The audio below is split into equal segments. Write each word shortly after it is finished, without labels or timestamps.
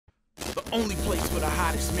only place for the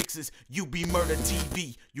hottest mixes,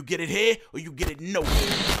 UBMurdaTV. You get it here or you get it nowhere.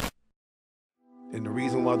 And the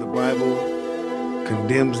reason why the Bible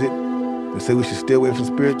condemns it and say we should stay away from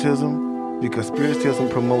spiritism, because spiritism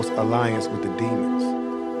promotes alliance with the demons.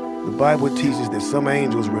 The Bible teaches that some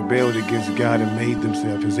angels rebelled against God and made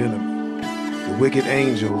themselves his enemy. The wicked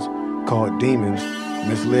angels, called demons,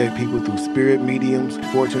 misled people through spirit mediums,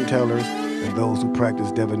 fortune tellers, and those who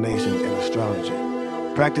practice divination and astrology.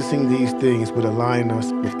 Practicing these things would align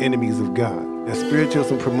us with enemies of God, as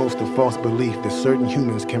spiritism promotes the false belief that certain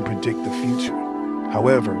humans can predict the future.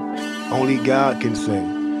 However, only God can say,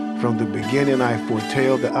 "From the beginning I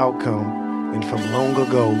foretell the outcome, and from long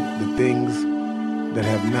ago the things that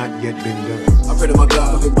have not yet been done." I pray to my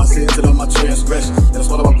God, forgive my sins and all my transgressions. And I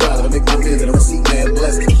swallow my pride, and I make my bed, and I receive man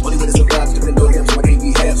blessings. Only when it's a God, depend on him, so I can't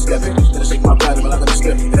be half-stepping. Then I shake my pride, and I'm gonna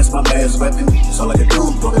step, and that's my man's weapon. That's all I can do,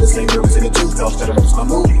 I'm the same purpose in the truth, I'll try to reduce my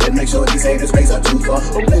mood, and make sure these haters face are too far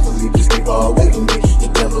away from me, please stay far away from me. The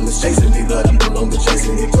devil is chasing me, but I'm no longer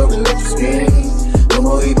chasing it, so let you spin. No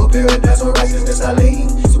more evil, paradise or righteousness I lean.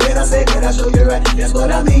 So when I say that I show you right, that's what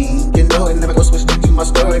I mean. You know it, never go switch to my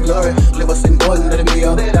story, glory. Live what's important, let it be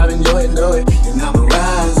all that I'm enjoying, know it. And I'ma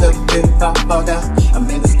rise up if I fall down. I'm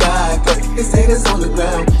in the sky, cause this haters on the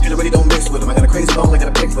ground. And I really don't mix with them, I got a crazy bone, I got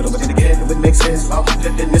a pick for them. But then again, it would make sense. I'll put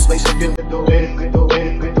it in this way, shaking with the way, with the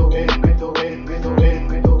way, with the way, with the way, with the way,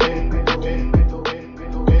 with the way, with the way, with the way,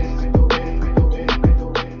 with the way, with the way, with the way, with the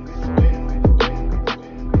way,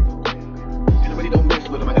 and I really don't mix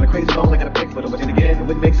with them, I got a crazy bone, I got a pick for them. But then again, it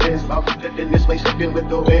would make sense. I'll put it in this way, shaking with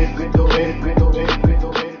the way, with the way, with the way.